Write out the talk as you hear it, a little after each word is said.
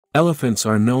Elephants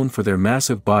are known for their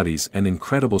massive bodies and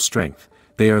incredible strength.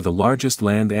 They are the largest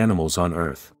land animals on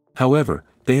Earth. However,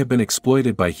 they have been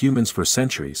exploited by humans for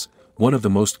centuries. One of the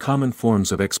most common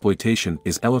forms of exploitation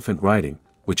is elephant riding,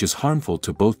 which is harmful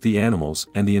to both the animals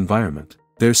and the environment.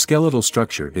 Their skeletal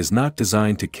structure is not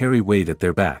designed to carry weight at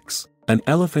their backs. An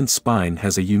elephant's spine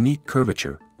has a unique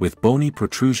curvature, with bony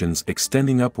protrusions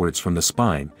extending upwards from the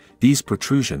spine. These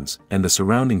protrusions and the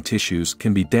surrounding tissues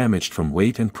can be damaged from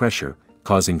weight and pressure,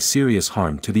 causing serious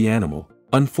harm to the animal.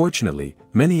 Unfortunately,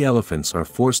 many elephants are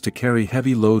forced to carry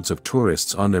heavy loads of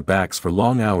tourists on their backs for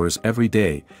long hours every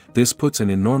day. This puts an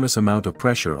enormous amount of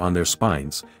pressure on their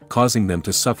spines, causing them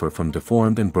to suffer from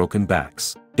deformed and broken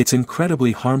backs. It's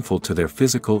incredibly harmful to their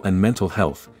physical and mental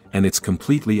health, and it's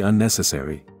completely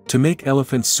unnecessary. To make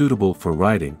elephants suitable for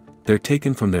riding, they're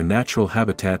taken from their natural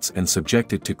habitats and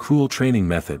subjected to cruel training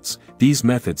methods. These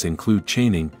methods include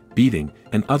chaining, beating,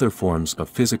 and other forms of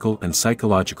physical and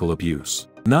psychological abuse.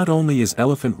 Not only is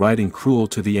elephant riding cruel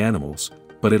to the animals,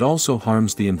 but it also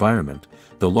harms the environment.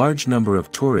 The large number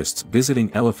of tourists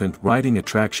visiting elephant riding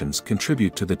attractions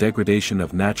contribute to the degradation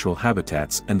of natural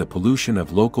habitats and the pollution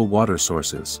of local water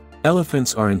sources.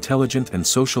 Elephants are intelligent and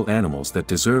social animals that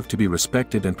deserve to be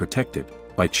respected and protected.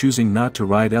 By choosing not to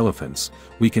ride elephants,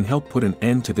 we can help put an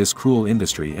end to this cruel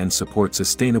industry and support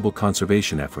sustainable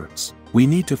conservation efforts. We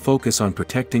need to focus on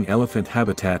protecting elephant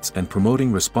habitats and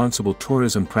promoting responsible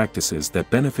tourism practices that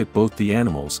benefit both the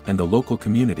animals and the local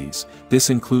communities. This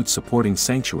includes supporting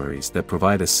sanctuaries that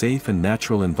provide a safe and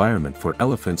natural environment for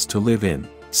elephants to live in.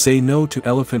 Say no to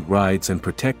elephant rides and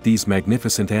protect these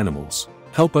magnificent animals.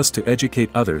 Help us to educate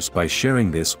others by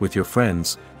sharing this with your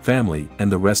friends, family,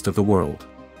 and the rest of the world.